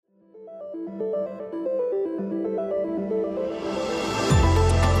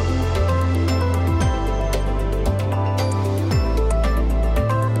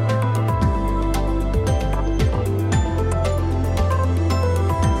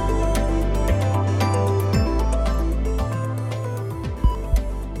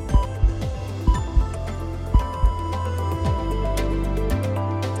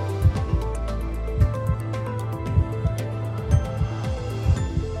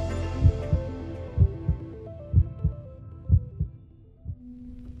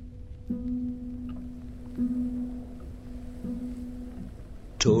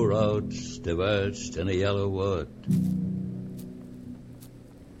Two roads diverged in a yellow wood,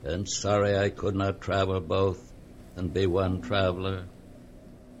 and sorry I could not travel both and be one traveler.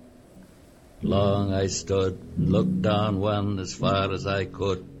 Long I stood and looked down one as far as I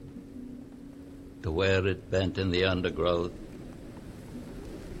could to where it bent in the undergrowth,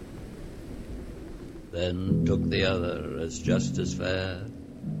 then took the other as just as fair,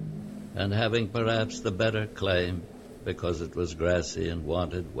 and having perhaps the better claim because it was grassy and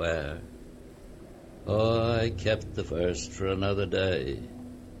wanted wear. Oh, I kept the first for another day,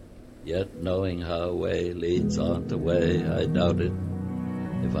 yet knowing how way leads on to way, I doubted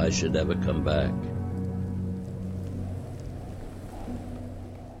if I should ever come back.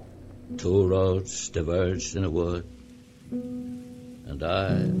 Two roads diverged in a wood, and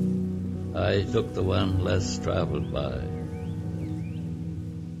I took the one less traveled by.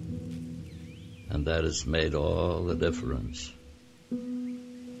 And that has made all the difference.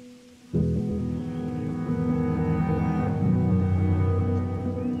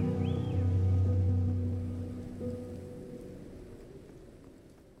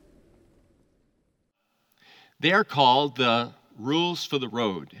 They are called the rules for the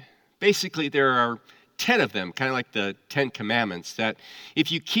road. Basically, there are 10 of them, kind of like the 10 Commandments, that if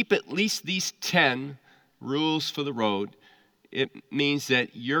you keep at least these 10 rules for the road, it means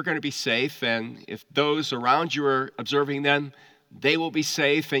that you're going to be safe, and if those around you are observing them, they will be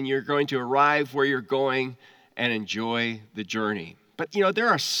safe, and you're going to arrive where you're going and enjoy the journey. But, there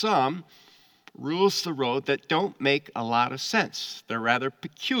are some rules of the road that don't make a lot of sense. They're rather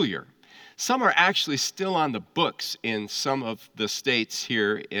peculiar. Some are actually still on the books in some of the states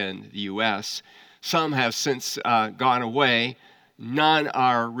here in the U.S. Some have since gone away. None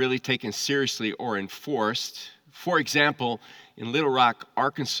are really taken seriously or enforced. For example, in Little Rock,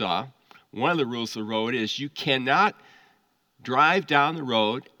 Arkansas, one of the rules of the road is you cannot drive down the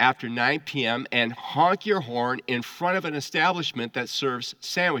road after 9 p.m. and honk your horn in front of an establishment that serves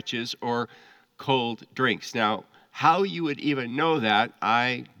sandwiches or cold drinks. Now, how you would even know that,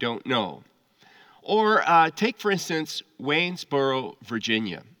 I don't know. Or take, for instance, Waynesboro,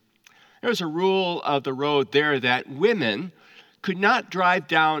 Virginia. There's a rule of the road there that women could not drive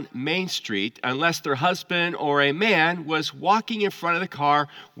down Main Street unless their husband or a man was walking in front of the car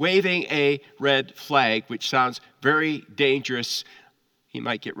waving a red flag, which sounds very dangerous. He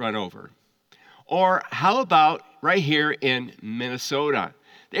might get run over. Or how about right here in Minnesota?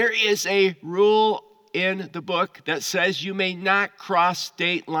 There is a rule in the book that says you may not cross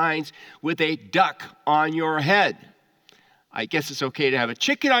state lines with a duck on your head. I guess it's okay to have a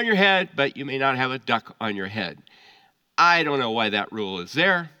chicken on your head, but you may not have a duck on your head. I don't know why that rule is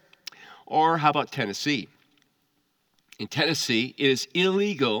there. Or how about Tennessee? In Tennessee, it is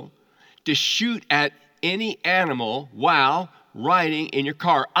illegal to shoot at any animal while riding in your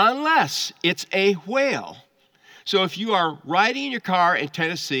car, unless it's a whale. So if you are riding in your car in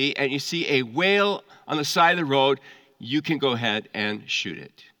Tennessee and you see a whale on the side of the road, you can go ahead and shoot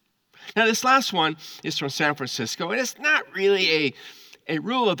it. Now, this last one is from San Francisco, and it's not really a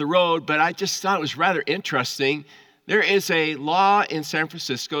rule of the road, but I just thought it was rather interesting. There is a law in San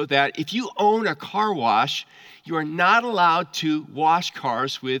Francisco that if you own a car wash, you are not allowed to wash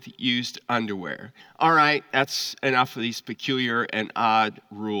cars with used underwear. All right, that's enough of these peculiar and odd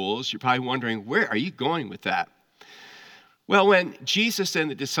rules. You're probably wondering, where are you going with that? Well, when Jesus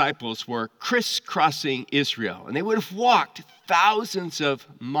and the disciples were crisscrossing Israel, and they would have walked thousands of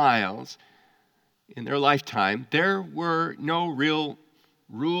miles in their lifetime, there were no real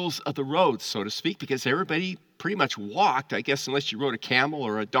rules of the road, so to speak, because everybody pretty much walked, I guess, unless you rode a camel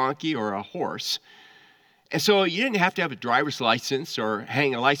or a donkey or a horse. And so you didn't have to have a driver's license or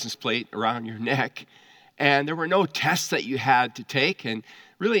hang a license plate around your neck. And there were no tests that you had to take, and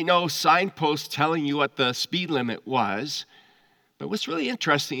really no signposts telling you what the speed limit was. But what's really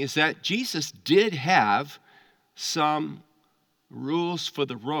interesting is that Jesus did have some rules for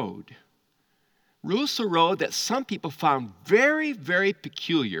the road. Rules for the road that some people found very, very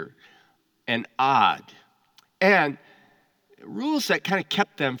peculiar and odd. And rules that kind of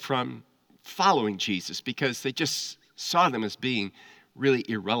kept them from following Jesus because they just saw them as being really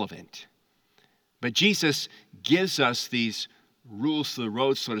irrelevant. But Jesus gives us these rules for the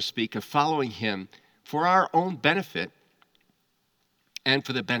road, so to speak, of following him for our own benefit and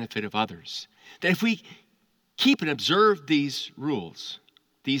for the benefit of others. That if we keep and observe these rules,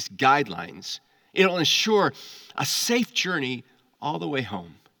 these guidelines, it'll ensure a safe journey all the way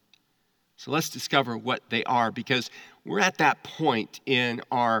home. So let's discover what they are, because we're at that point in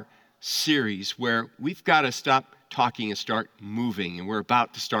our series where we've got to stop talking and start moving, and we're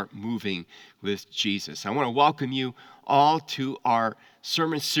about to start moving with Jesus. I want to welcome you all to our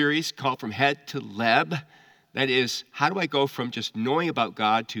sermon series called From Head to Leb. That is, how do I go from just knowing about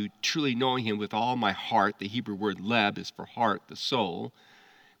God to truly knowing Him with all my heart? The Hebrew word leb is for heart, the soul.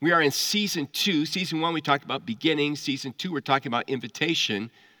 We are in season 2. Season 1, we talked about beginning. Season 2, we're talking about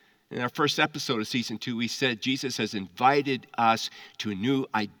invitation. In our first episode of season 2, we said Jesus has invited us to a new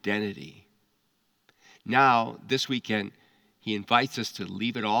identity. Now, this weekend, He invites us to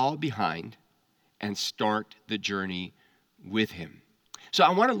leave it all behind and start the journey with Him. So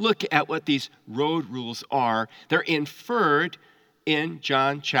I want to look at what these road rules are. They're inferred in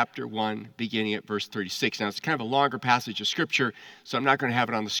John chapter 1, beginning at verse 36. Now, it's kind of a longer passage of Scripture, so I'm not going to have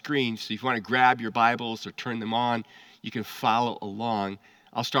it on the screen. So if you want to grab your Bibles or turn them on, you can follow along.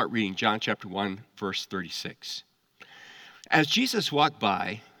 I'll start reading John chapter 1, verse 36. As Jesus walked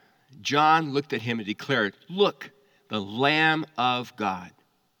by, John looked at him and declared, "Look, the Lamb of God."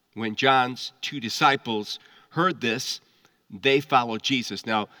 When John's 2 disciples heard this, they followed Jesus.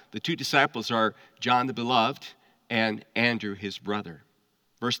 Now, the 2 disciples are John the Beloved and Andrew, his brother.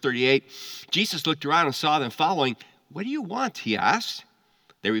 Verse 38, Jesus looked around and saw them following. "What do you want?" he asked.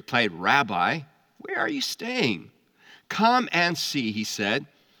 They replied, "Rabbi, where are you staying?" "Come and see," he said.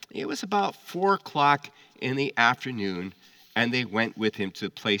 It was about 4 o'clock in the afternoon, and they went with him to the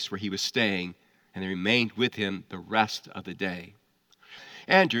place where he was staying, and they remained with him the rest of the day.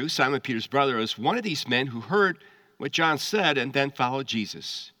 Andrew, Simon Peter's brother, was one of these men who heard what John said and then followed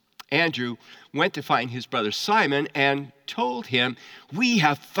Jesus. Andrew went to find his brother Simon and told him, "We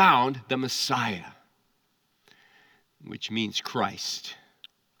have found the Messiah," which means Christ.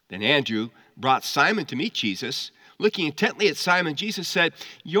 Then Andrew brought Simon to meet Jesus. Looking intently at Simon, Jesus said,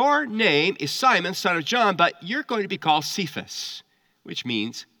 "Your name is Simon, son of John, but you're going to be called Cephas," which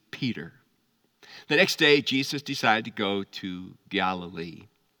means Peter. The next day, Jesus decided to go to Galilee.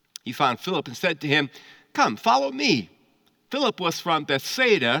 He found Philip and said to him, "Come, follow me." Philip was from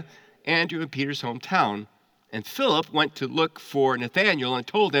Bethsaida, Andrew and Peter's hometown. And Philip went to look for Nathanael and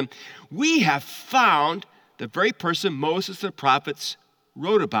told him, "We have found the very person Moses and the prophets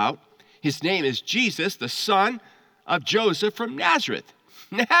wrote about. His name is Jesus, the son of Joseph from Nazareth."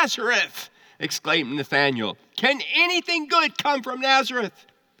 "Nazareth!" exclaimed Nathanael. "Can anything good come from Nazareth?"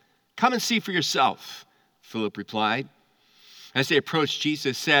 "Come and see for yourself," Philip replied. As they approached,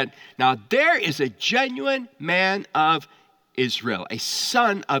 Jesus said, "Now there is a genuine man of Israel, a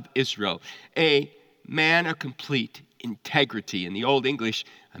son of Israel, a man of complete integrity." In the Old English,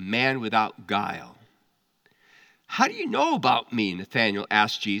 a man without guile. "How do you know about me?" Nathanael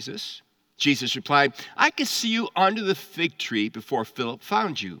asked Jesus. Jesus replied, "I could see you under the fig tree before Philip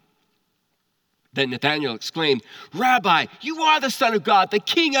found you." Then Nathanael exclaimed, "Rabbi, you are the Son of God, the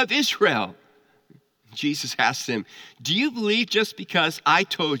King of Israel." Jesus asked him, "Do you believe just because I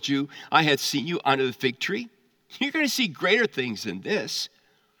told you I had seen you under the fig tree? You're going to see greater things than this."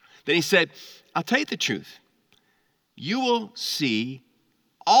 Then he said, "I'll tell you the truth. You will see,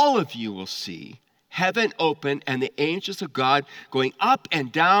 all of you will see, heaven open and the angels of God going up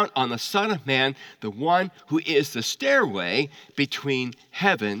and down on the Son of Man, the one who is the stairway between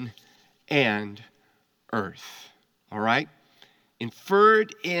heaven and earth." All right?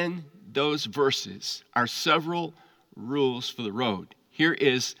 Inferred in those verses are several rules for the road. Here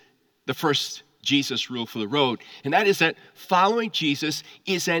is the first Jesus rule for the road, and that is that following Jesus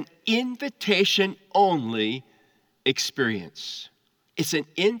is an invitation-only experience. It's an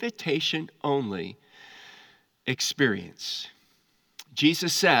invitation-only experience.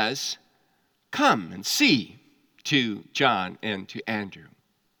 Jesus says, "Come and see," to John and to Andrew.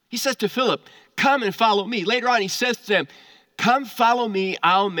 He says to Philip, "Come and follow me." Later on, he says to them, "Come follow me,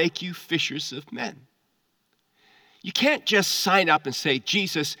 I'll make you fishers of men." You can't just sign up and say,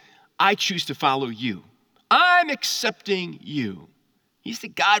 "Jesus, I choose to follow you. I'm accepting you." He's the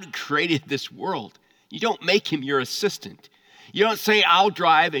God who created this world. You don't make him your assistant. You don't say, "I'll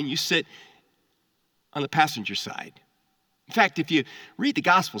drive," and you sit on the passenger side. In fact, if you read the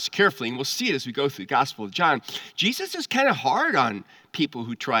Gospels carefully, and we'll see it as we go through the Gospel of John, Jesus is kind of hard on people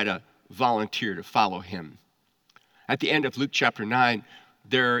who try to volunteer to follow him. At the end of Luke chapter 9,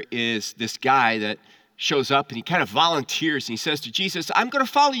 there is this guy that shows up and he kind of volunteers and he says to Jesus, "I'm going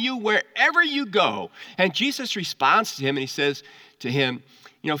to follow you wherever you go." And Jesus responds to him and he says to him,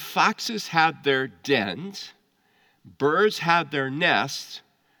 "Foxes have their dens, birds have their nests,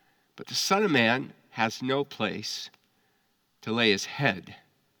 but the Son of Man has no place to lay his head."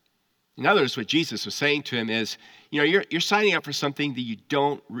 In other words, what Jesus was saying to him is, you're signing up for something that you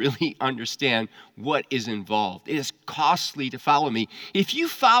don't really understand what is involved. It is costly to follow me. If you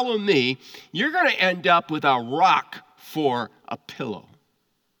follow me, you're going to end up with a rock for a pillow.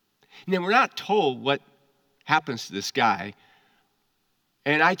 And then we're not told what happens to this guy.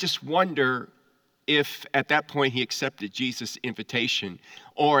 And I just wonder if at that point he accepted Jesus' invitation,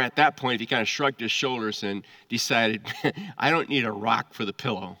 or at that point if he kind of shrugged his shoulders and decided, I don't need a rock for the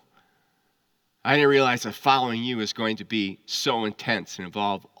pillow. I didn't realize that following you is going to be so intense and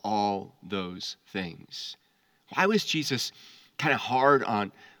involve all those things. Why was Jesus kind of hard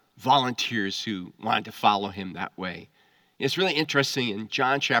on volunteers who wanted to follow him that way? It's really interesting. In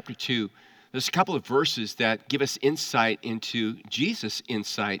John chapter 2, there's a couple of verses that give us insight into Jesus'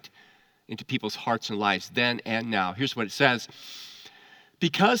 insight into people's hearts and lives then and now. Here's what it says.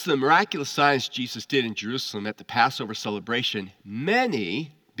 Because of the miraculous signs Jesus did in Jerusalem at the Passover celebration,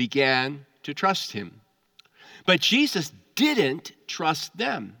 many began to trust him. But Jesus didn't trust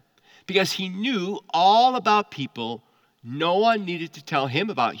them because he knew all about people. No one needed to tell him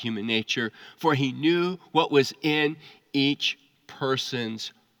about human nature, for he knew what was in each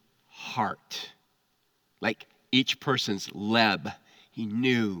person's heart. Like each person's leb. He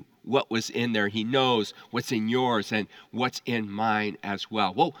knew what was in there. He knows what's in yours and what's in mine as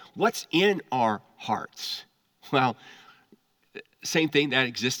well. Well, what's in our hearts? Well, same thing that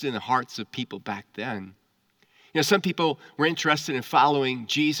existed in the hearts of people back then. Some people were interested in following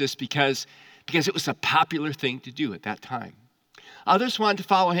Jesus because it was a popular thing to do at that time. Others wanted to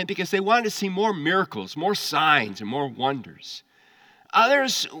follow him because they wanted to see more miracles, more signs, and more wonders.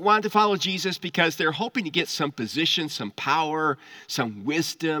 Others wanted to follow Jesus because they're hoping to get some position, some power, some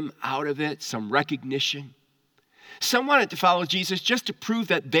wisdom out of it, some recognition. Some wanted to follow Jesus just to prove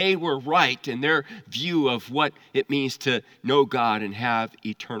that they were right in their view of what it means to know God and have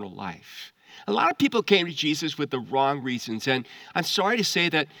eternal life. A lot of people came to Jesus with the wrong reasons, and I'm sorry to say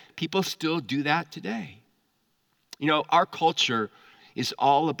that people still do that today. Our culture is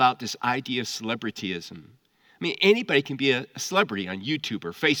all about this idea of celebrityism. I mean, anybody can be a celebrity on YouTube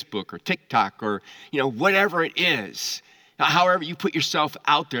or Facebook or TikTok or, whatever it is. However you put yourself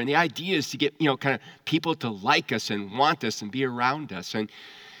out there. And the idea is to get, kind of people to like us and want us and be around us. And,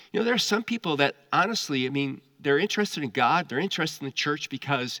 there are some people that honestly, they're interested in God. They're interested in the church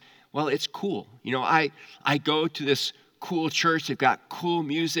because, well, it's cool. I go to this cool church. They've got cool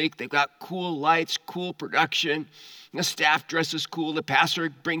music. They've got cool lights, cool production. The staff dresses cool. The pastor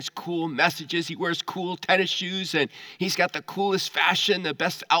brings cool messages. He wears cool tennis shoes, and he's got the coolest fashion, the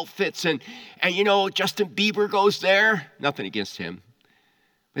best outfits. And Justin Bieber goes there. Nothing against him.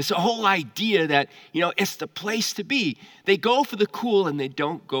 It's the whole idea that, it's the place to be. They go for the cool, and they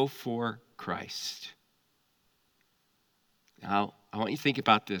don't go for Christ. Now, I want you to think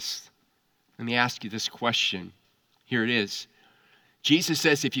about this. Let me ask you this question. Here it is. Jesus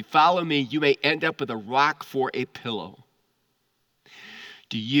says, if you follow me, you may end up with a rock for a pillow.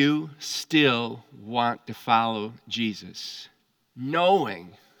 Do you still want to follow Jesus, knowing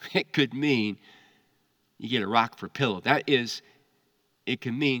it could mean you get a rock for a pillow? That is, it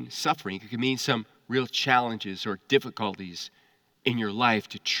can mean suffering. It can mean some real challenges or difficulties in your life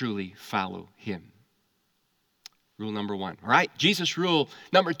to truly follow him. Rule number 1. All right, Jesus rule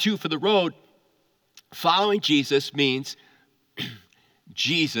number 2 for the road. Following Jesus means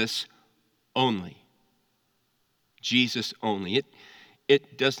Jesus only. Jesus only.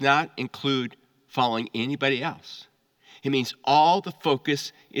 It does not include following anybody else. It means all the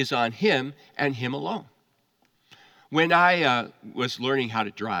focus is on him and him alone. When I was learning how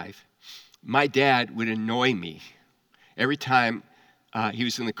to drive, my dad would annoy me every time he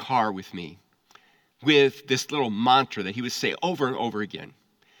was in the car with me with this little mantra that he would say over and over again.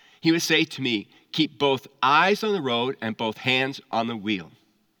 He would say to me, keep both eyes on the road and both hands on the wheel.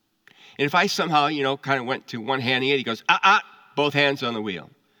 And if I somehow, kind of went to one-handing it, he goes, both hands on the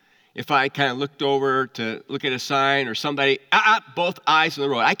wheel. If I kind of looked over to look at a sign or somebody, both eyes on the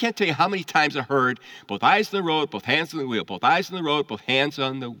road. I can't tell you how many times I heard both eyes on the road, both hands on the wheel, both eyes on the road, both hands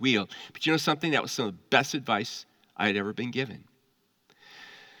on the wheel. But you know something? That was some of the best advice I had ever been given.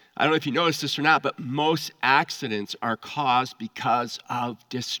 I don't know if you noticed this or not, but most accidents are caused because of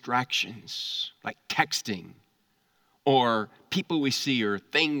distractions, like texting or people we see or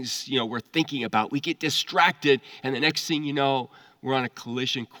things, we're thinking about. We get distracted, and the next thing you know, we're on a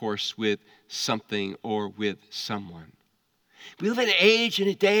collision course with something or with someone. We live in an age and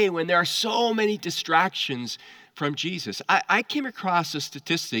a day when there are so many distractions from Jesus. I came across a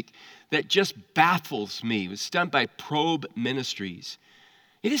statistic that just baffles me. It was done by Probe Ministries.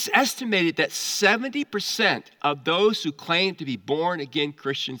 It is estimated that 70% of those who claim to be born-again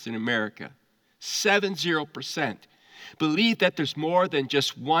Christians in America, 70%, believe that there's more than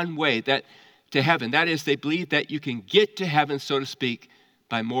just one way to heaven. That is, they believe that you can get to heaven, so to speak,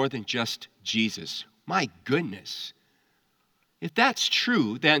 by more than just Jesus. My goodness. If that's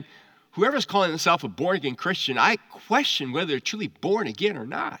true, then whoever's calling himself a born-again Christian, I question whether they're truly born again or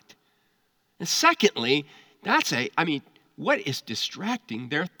not. And secondly, what is distracting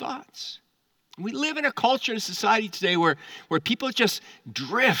their thoughts? We live in a culture and a society today where people just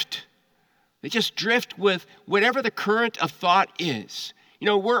drift. They just drift with whatever the current of thought is.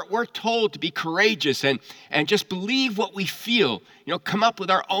 We're told to be courageous and just believe what we feel, come up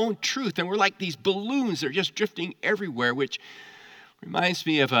with our own truth. And we're like these balloons that are just drifting everywhere, which reminds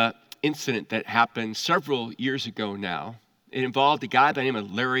me of an incident that happened several years ago now. It involved a guy by the name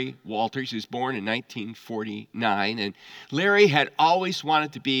of Larry Walters, who was born in 1949. And Larry had always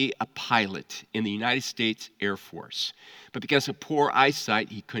wanted to be a pilot in the United States Air Force. But because of poor eyesight,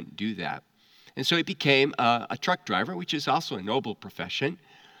 he couldn't do that. And so he became a truck driver, which is also a noble profession.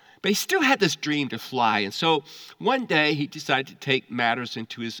 But he still had this dream to fly. And so one day he decided to take matters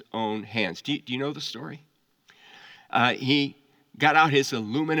into his own hands. Do you know the story? He got out his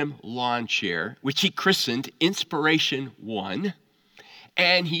aluminum lawn chair, which he christened Inspiration One,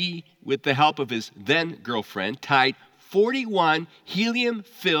 and he, with the help of his then girlfriend, tied 41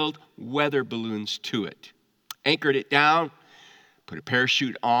 helium-filled weather balloons to it, anchored it down, put a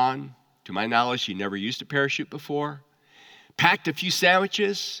parachute on. To my knowledge, he never used a parachute before, packed a few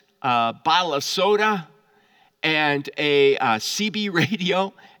sandwiches, a bottle of soda, and a CB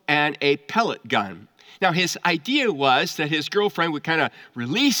radio, and a pellet gun. Now, his idea was that his girlfriend would kind of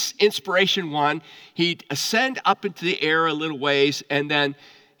release Inspiration One. He'd ascend up into the air a little ways, and then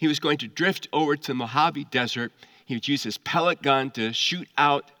he was going to drift over to the Mojave Desert. He would use his pellet gun to shoot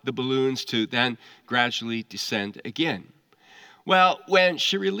out the balloons to then gradually descend again. Well, when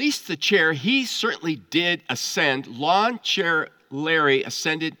she released the chair, he certainly did ascend. Lawn chair Larry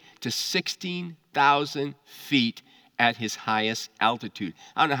ascended to 16,000 feet at his highest altitude.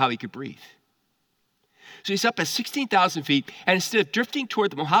 I don't know how he could breathe. So he's up at 16,000 feet, and instead of drifting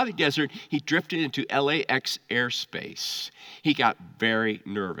toward the Mojave Desert, he drifted into LAX airspace. He got very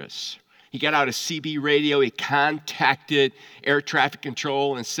nervous. He got out a CB radio. He contacted air traffic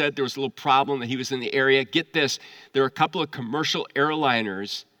control and said there was a little problem, that he was in the area. Get this, there were a couple of commercial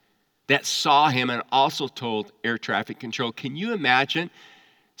airliners that saw him and also told air traffic control. Can you imagine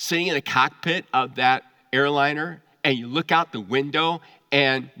sitting in the cockpit of that airliner and you look out the window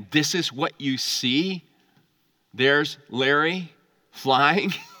and this is what you see? There's Larry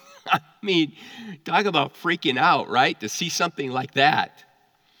flying. I mean, talk about freaking out, right? To see something like that.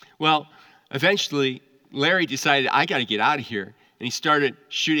 Well, eventually, Larry decided, I got to get out of here. And he started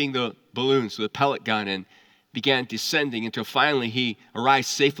shooting the balloons with a pellet gun and began descending until finally he arrived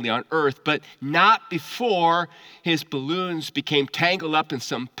safely on Earth, but not before his balloons became tangled up in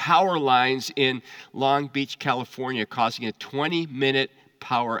some power lines in Long Beach, California, causing a 20-minute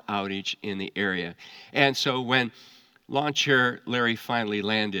power outage in the area. And so when lawn chair Larry finally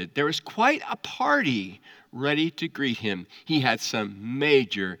landed, there was quite a party ready to greet him. He had some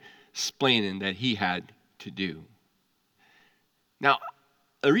major splaining that he had to do. Now,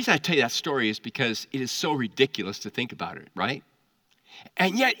 the reason I tell you that story is because it is so ridiculous to think about it, right?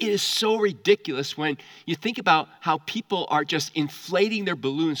 And yet it is so ridiculous when you think about how people are just inflating their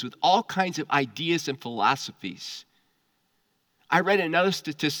balloons with all kinds of ideas and philosophies. I read another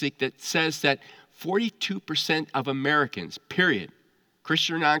statistic that says that 42% of Americans, period,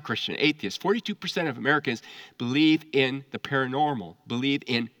 Christian or non-Christian, atheists, 42% of Americans believe in the paranormal, believe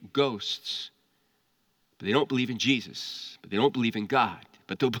in ghosts. But they don't believe in Jesus, but they don't believe in God,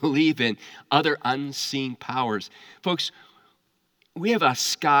 but they'll believe in other unseen powers. Folks, we have a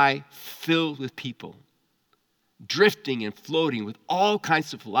sky filled with people drifting and floating with all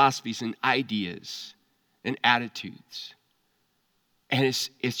kinds of philosophies and ideas and attitudes. And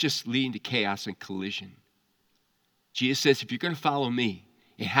it's just leading to chaos and collision. Jesus says, if you're going to follow me,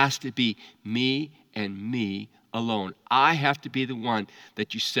 it has to be me and me alone. I have to be the one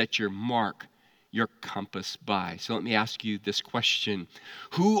that you set your mark, your compass by. So let me ask you this question.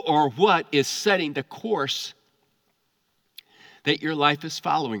 Who or what is setting the course that your life is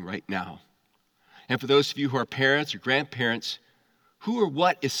following right now? And for those of you who are parents or grandparents, who or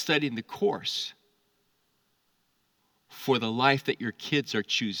what is setting the course for the life that your kids are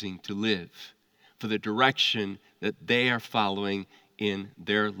choosing to live, for the direction that they are following in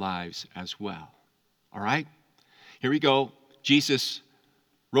their lives as well? All right? Here we go. Jesus,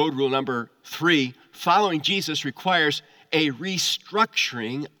 road rule number 3, following Jesus requires a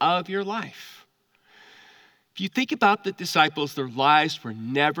restructuring of your life. If you think about the disciples, their lives were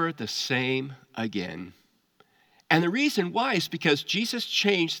never the same again. And the reason why is because Jesus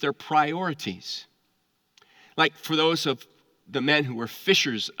changed their priorities. Like for those of the men who were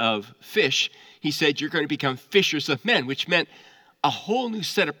fishers of fish, he said, you're going to become fishers of men, which meant a whole new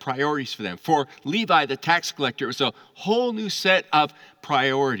set of priorities for them. For Levi, the tax collector, it was a whole new set of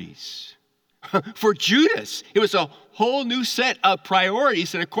priorities. For Judas, it was a whole new set of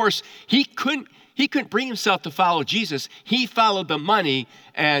priorities. And of course, he couldn't bring himself to follow Jesus. He followed the money,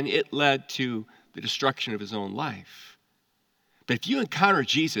 and it led to the destruction of his own life. But if you encounter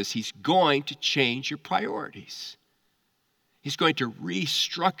Jesus, he's going to change your priorities. He's going to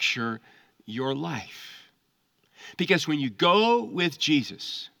restructure your life. Because when you go with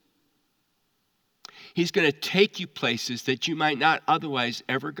Jesus, he's going to take you places that you might not otherwise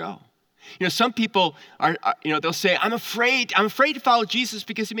ever go. You know, some people are they'll say, I'm afraid to follow Jesus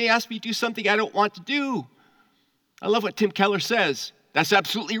because he may ask me to do something I don't want to do. I love what Tim Keller says. That's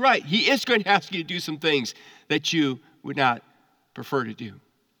absolutely right. He is going to ask you to do some things that you would not prefer to do,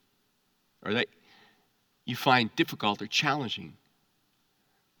 or that you find difficult or challenging.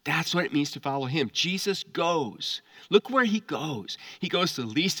 That's what it means to follow him. Jesus goes. Look where he goes. He goes to the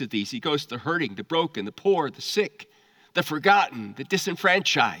least of these. He goes to the hurting, the broken, the poor, the sick, the forgotten, the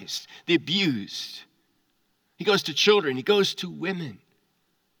disenfranchised, the abused. He goes to children. He goes to women.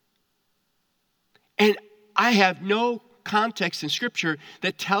 And I have no context in Scripture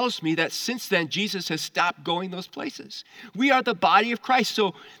that tells me that since then Jesus has stopped going those places. We are the body of Christ.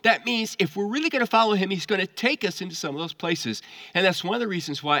 So that means if we're really going to follow him, he's going to take us into some of those places. And that's one of the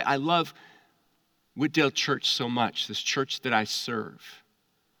reasons why I love Wooddale Church so much, this church that I serve.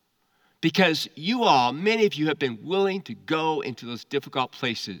 Because you all, many of you have been willing to go into those difficult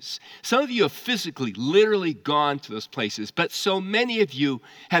places. Some of you have physically, literally gone to those places, but so many of you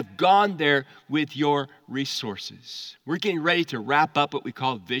have gone there with your resources. We're getting ready to wrap up what we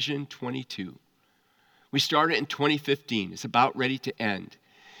call Vision 22. We started in 2015. It's about ready to end.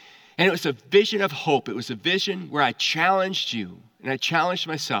 And it was a vision of hope. It was a vision where I challenged you and I challenged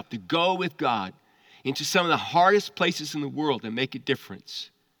myself to go with God into some of the hardest places in the world and make a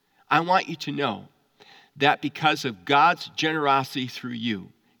difference. I want you to know that because of God's generosity through you,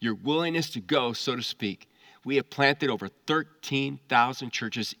 your willingness to go, so to speak, we have planted over 13,000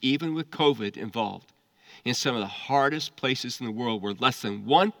 churches, even with COVID involved, in some of the hardest places in the world where less than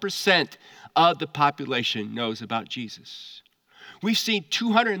 1% of the population knows about Jesus. We've seen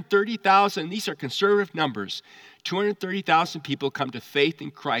 230,000, these are conservative numbers, 230,000 people come to faith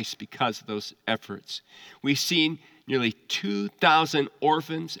in Christ because of those efforts. We've seen nearly 2,000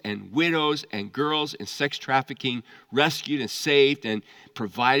 orphans and widows and girls in sex trafficking rescued and saved and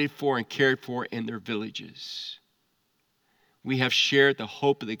provided for and cared for in their villages. We have shared the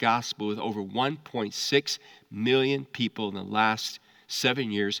hope of the gospel with over 1.6 million people in the last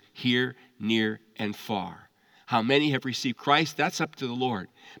 7 years, here, near, and far. How many have received Christ? That's up to the Lord.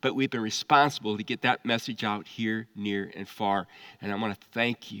 But we've been responsible to get that message out here, near, and far. And I want to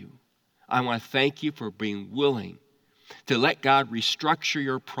thank you. I want to thank you for being willing to let God restructure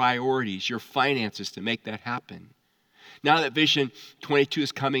your priorities, your finances to make that happen. Now that Vision 22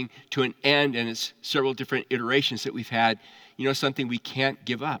 is coming to an end and it's several different iterations that we've had, you know something, we can't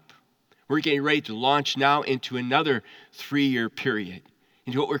give up. We're getting ready to launch now into another 3-year period,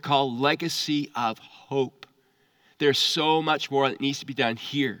 into what we're called Legacy of Hope. There's so much more that needs to be done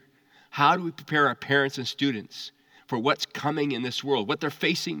here. How do we prepare our parents and students for what's coming in this world, what they're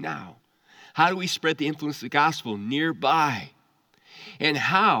facing now? How do we spread the influence of the gospel nearby? And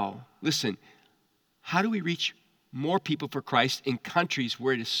how do we reach more people for Christ in countries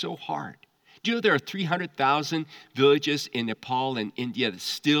where it is so hard? Do you know there are 300,000 villages in Nepal and India that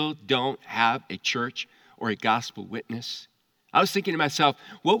still don't have a church or a gospel witness? I was thinking to myself,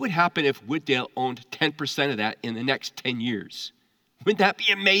 what would happen if Wooddale owned 10% of that in the next 10 years? Wouldn't that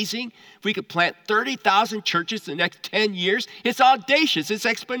be amazing? If we could plant 30,000 churches in the next 10 years, it's audacious, it's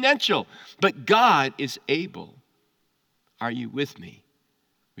exponential. But God is able. Are you with me?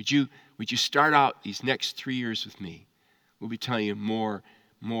 Would you start out these next 3 years with me? We'll be telling you more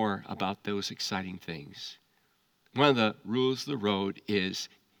about those exciting things. One of the rules of the road is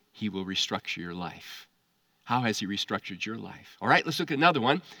he will restructure your life. How has he restructured your life? All right, let's look at another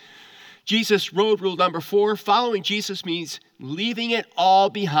one. Jesus' road rule number 4, following Jesus means leaving it all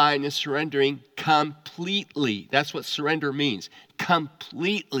behind and surrendering completely. That's what surrender means,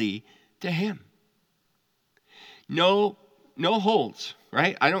 completely to him. No holds,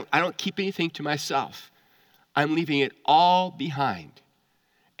 right? I don't keep anything to myself. I'm leaving it all behind.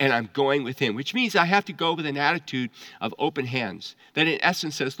 and I'm going with him, which means I have to go with an attitude of open hands that in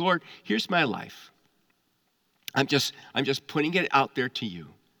essence says, Lord, here's my life. I'm just putting it out there to you.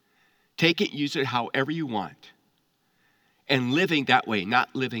 Take it, use it however you want. And living that way,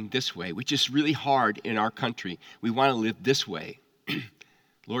 not living this way, which is really hard in our country. We want to live this way.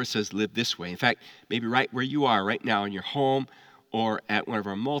 Lord says, live this way. In fact, maybe right where you are right now in your home or at one of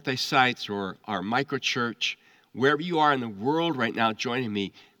our multi-sites or our micro-church, wherever you are in the world right now joining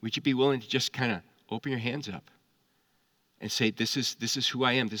me, would you be willing to just kind of open your hands up and say, this is who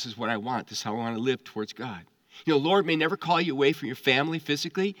I am. This is what I want. This is how I want to live towards God. You know, Lord may never call you away from your family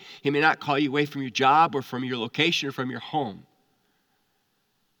physically. He may not call you away from your job or from your location or from your home.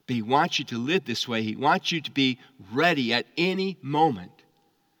 But he wants you to live this way. He wants you to be ready at any moment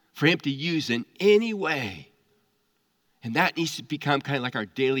for him to use in any way. And that needs to become kind of like our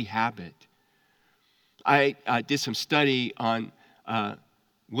daily habit. I did some study on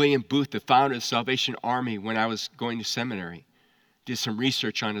William Booth, the founder of the Salvation Army, when I was going to seminary. Did some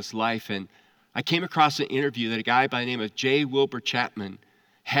research on his life, and I came across an interview that a guy by the name of J. Wilbur Chapman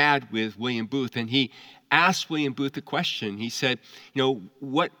had with William Booth, and he asked William Booth a question. He said, you know,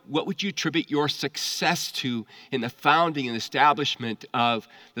 what would you attribute your success to in the founding and establishment of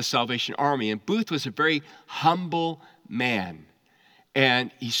the Salvation Army? And Booth was a very humble man,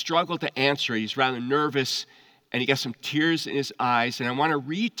 and he struggled to answer. He's rather nervous, and he got some tears in his eyes, and I want to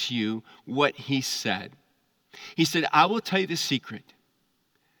read to you what he said. He said, I will tell you the secret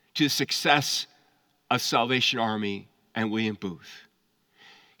to the success of Salvation Army and William Booth.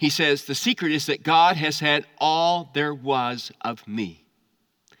 He says, the secret is that God has had all there was of me.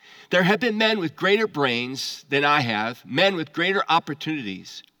 There have been men with greater brains than I have, men with greater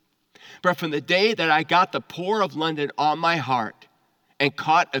opportunities. But from the day that I got the poor of London on my heart and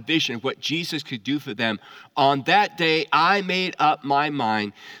caught a vision of what Jesus could do for them, on that day I made up my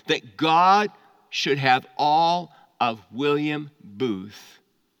mind that God should have all of William Booth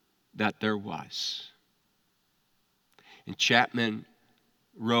that there was. And Chapman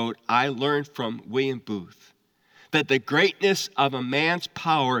wrote, I learned from William Booth that the greatness of a man's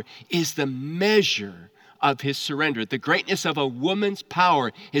power is the measure of his surrender. The greatness of a woman's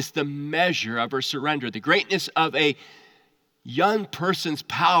power is the measure of her surrender. The greatness of a young person's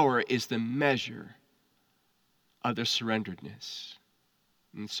power is the measure of their surrenderedness.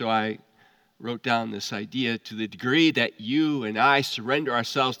 And so I wrote down this idea: to the degree that you and I surrender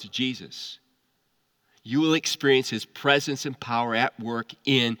ourselves to Jesus, you will experience his presence and power at work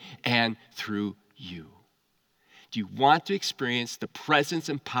in and through you. Do you want to experience the presence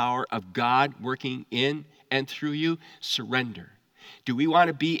and power of God working in and through you? Surrender. Do we want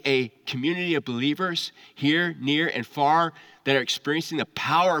to be a community of believers here, near, and far that are experiencing the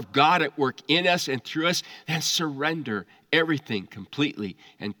power of God at work in us and through us? Then surrender everything completely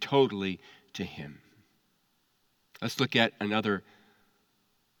and totally to him. Let's look at another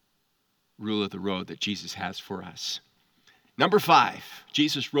rule of the road that Jesus has for us. Number 5,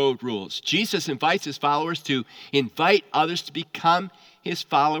 Jesus' road rules. Jesus invites his followers to invite others to become his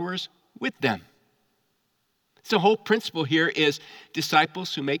followers with them. So the whole principle here is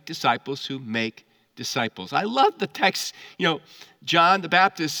disciples who make disciples who make disciples. I love the text. You know, John the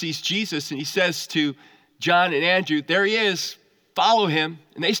Baptist sees Jesus and he says to John and Andrew, there he is, follow him.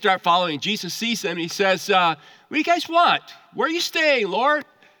 And they start following. Jesus sees them and he says, what do you guys want? Where are you staying, Lord?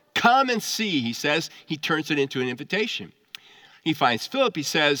 Come and see, he says. He turns it into an invitation. He finds Philip. He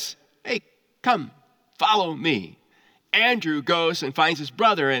says, hey, come, follow me. Andrew goes and finds his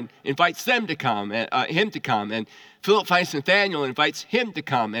brother and invites him to come. And Philip finds Nathanael and invites him to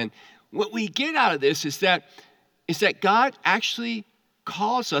come. And what we get out of this is that God actually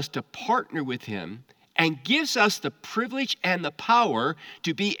calls us to partner with him and gives us the privilege and the power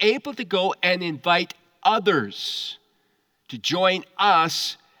to be able to go and invite others to join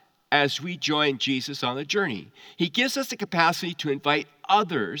us as we join Jesus on the journey. He gives us the capacity to invite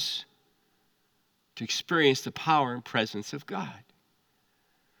others to experience the power and presence of God.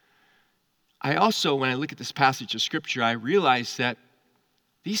 I also, when I look at this passage of Scripture, I realize that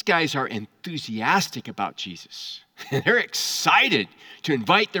these guys are enthusiastic about Jesus. They're excited to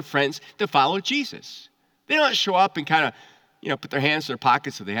invite their friends to follow Jesus. They don't show up and kind of, put their hands in their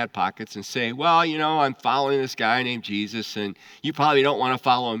pockets if they had pockets and say, well, I'm following this guy named Jesus, and you probably don't want to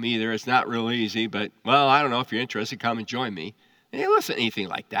follow him either. It's not real easy, but, well, I don't know if you're interested, come and join me. And it wasn't anything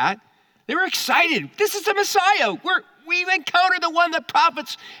like that. They were excited. This is the Messiah. We've encountered the one that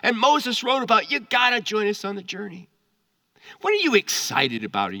prophets and Moses wrote about. You got to join us on the journey. What are you excited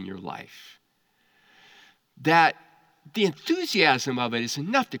about in your life? That the enthusiasm of it is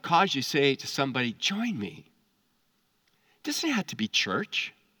enough to cause you to say to somebody, join me. It doesn't have to be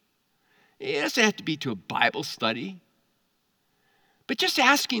church. It doesn't have to be to a Bible study. But just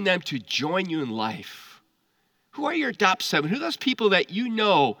asking them to join you in life. Who are your Adopt 7? Who are those people that you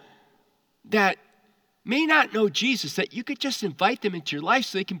know that may not know Jesus, that you could just invite them into your life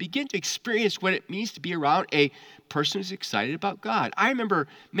so they can begin to experience what it means to be around a person who's excited about God? I remember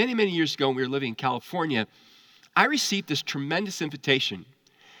many, many years ago when we were living in California, I received this tremendous invitation.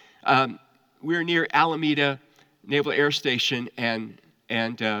 We were near Alameda Naval Air Station and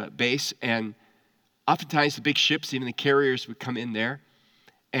base, and oftentimes the big ships, even the carriers, would come in there.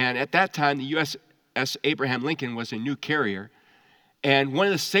 And at that time, the USS Abraham Lincoln was a new carrier. And one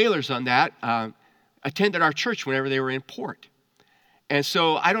of the sailors on that attended our church whenever they were in port. And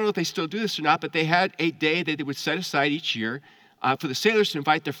so I don't know if they still do this or not, but they had a day that they would set aside each year for the sailors to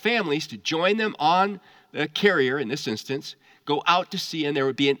invite their families to join them on the carrier, in this instance, go out to sea, and there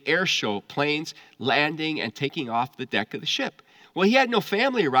would be an air show, planes landing and taking off the deck of the ship. Well, he had no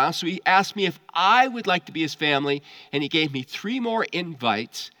family around, so he asked me if I would like to be his family, and he gave me 3 more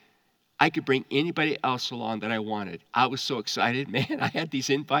invites. I could bring anybody else along that I wanted. I was so excited. Man, I had these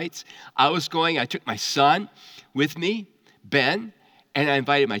invites. I was going. I took my son with me, Ben, and I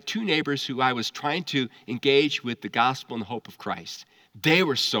invited my 2 neighbors who I was trying to engage with the gospel and the hope of Christ. They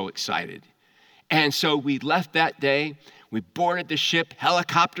were so excited. And so we left that day. We boarded the ship.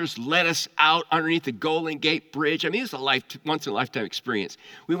 Helicopters led us out underneath the Golden Gate Bridge. I mean, it was a once-in-a-lifetime experience.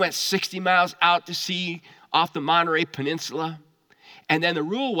 We went 60 miles out to sea off the Monterey Peninsula. And then the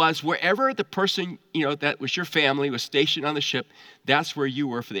rule was wherever the person, that was your family was stationed on the ship, that's where you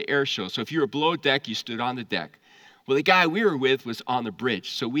were for the air show. So if you were below deck, you stood on the deck. Well, the guy we were with was on the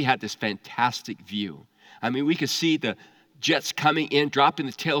bridge, so we had this fantastic view. I mean, we could see the jets coming in, dropping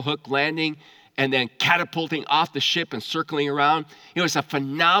the tail hook, landing, and then catapulting off the ship and circling around. It was a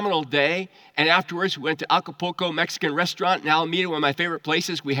phenomenal day. And afterwards, we went to Acapulco Mexican restaurant in Alameda, one of my favorite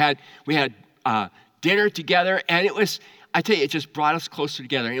places. We had dinner together, and I tell you, it just brought us closer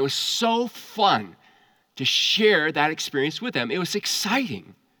together. And it was so fun to share that experience with them. It was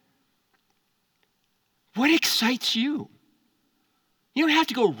exciting. What excites you? You don't have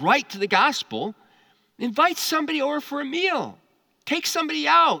to go right to the gospel. Invite somebody over for a meal. Take somebody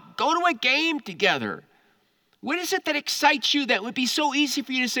out. Go to a game together. What is it that excites you that would be so easy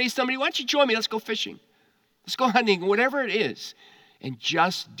for you to say to somebody, why don't you join me? Let's go fishing. Let's go hunting, whatever it is. And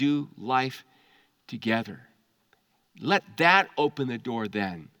just do life together. Let that open the door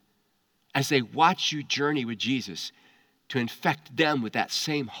then, as they watch you journey with Jesus, to infect them with that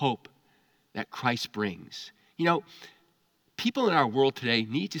same hope that Christ brings. People in our world today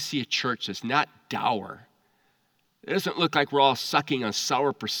need to see a church that's not dour. It doesn't look like we're all sucking on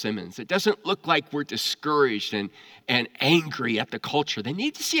sour persimmons. It doesn't look like we're discouraged and angry at the culture. They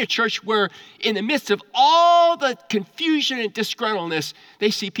need to see a church where, in the midst of all the confusion and disgruntledness,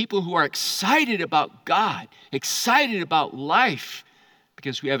 they see people who are excited about God, excited about life,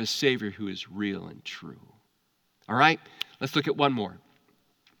 because we have a Savior who is real and true. All right, let's look at one more.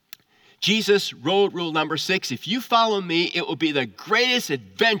 Jesus road rule number 6, if you follow me, it will be the greatest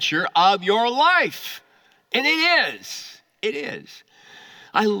adventure of your life. And it is. It is.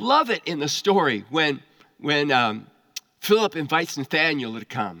 I love it in the story when Philip invites Nathanael to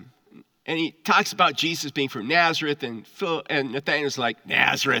come. And he talks about Jesus being from Nazareth, and Nathanael's like,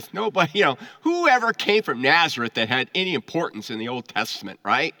 Nazareth? Nobody, whoever came from Nazareth that had any importance in the Old Testament,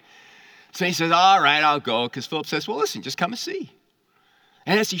 right? So he says, all right, I'll go. Because Philip says, well, listen, just come and see.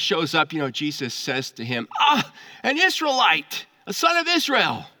 And as he shows up, Jesus says to him, an Israelite, a son of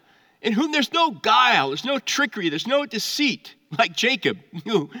Israel, in whom there's no guile, there's no trickery, there's no deceit, like Jacob,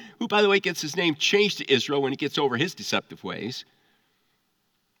 who by the way, gets his name changed to Israel when he gets over his deceptive ways.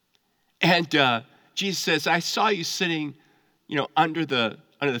 And Jesus says, I saw you sitting, under the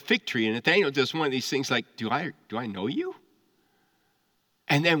fig tree. And Nathanael does one of these things like, do I know you?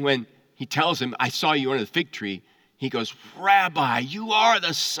 And then when he tells him, I saw you under the fig tree, he goes, Rabbi, you are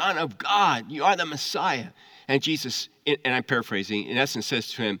the Son of God. You are the Messiah. And Jesus, and I'm paraphrasing, in essence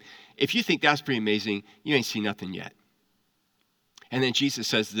says to him, if you think that's pretty amazing, you ain't seen nothing yet. And then Jesus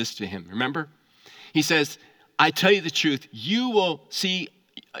says this to him. Remember? He says, I tell you the truth, you will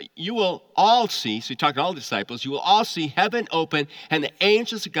all see, so he's talking to all the disciples, you will all see heaven open and the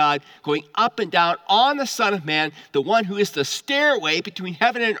angels of God going up and down on the Son of Man, the one who is the stairway between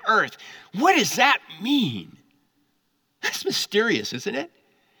heaven and earth. What does that mean? That's mysterious, isn't it?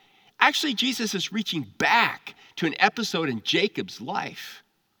 Actually, Jesus is reaching back to an episode in Jacob's life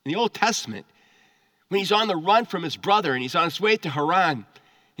in the Old Testament when he's on the run from his brother and he's on his way to Haran. And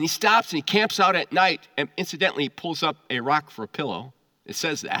he stops and he camps out at night, and incidentally, he pulls up a rock for a pillow. It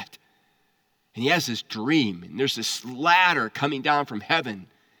says that. And he has this dream, and there's this ladder coming down from heaven.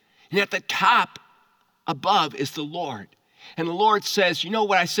 And at the top above is the Lord. And the Lord says, you know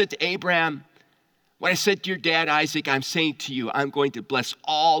what I said to Abraham? What I said to your dad Isaac, I'm saying to you, I'm going to bless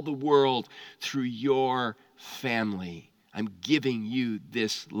all the world through your family. I'm giving you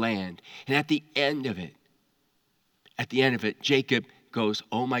this land. And at the end of it, Jacob goes,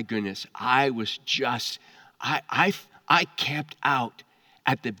 oh my goodness, I camped out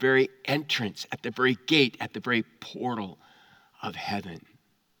at the very entrance, at the very gate, at the very portal of heaven.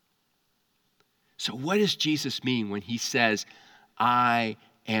 So what does Jesus mean when he says, I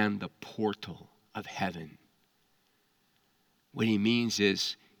am the portal of heaven? What he means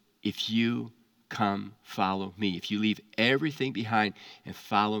is, if you come follow me, if you leave everything behind and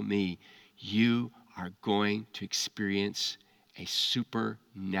follow me, you are going to experience a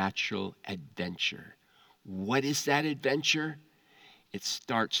supernatural adventure. What is that adventure? It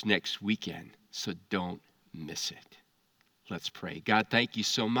starts next weekend, so don't miss it. Let's pray. God, thank you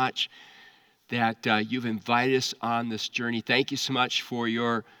so much that you've invited us on this journey. Thank you so much for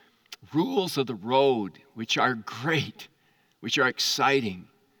your rules of the road, which are great, which are exciting,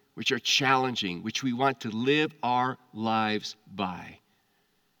 which are challenging, which we want to live our lives by.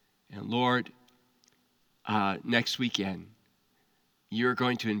 And Lord, next weekend, you're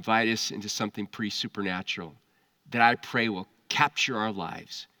going to invite us into something pretty supernatural that I pray will capture our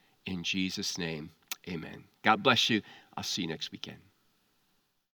lives. In Jesus' name, amen. God bless you. I'll see you next weekend.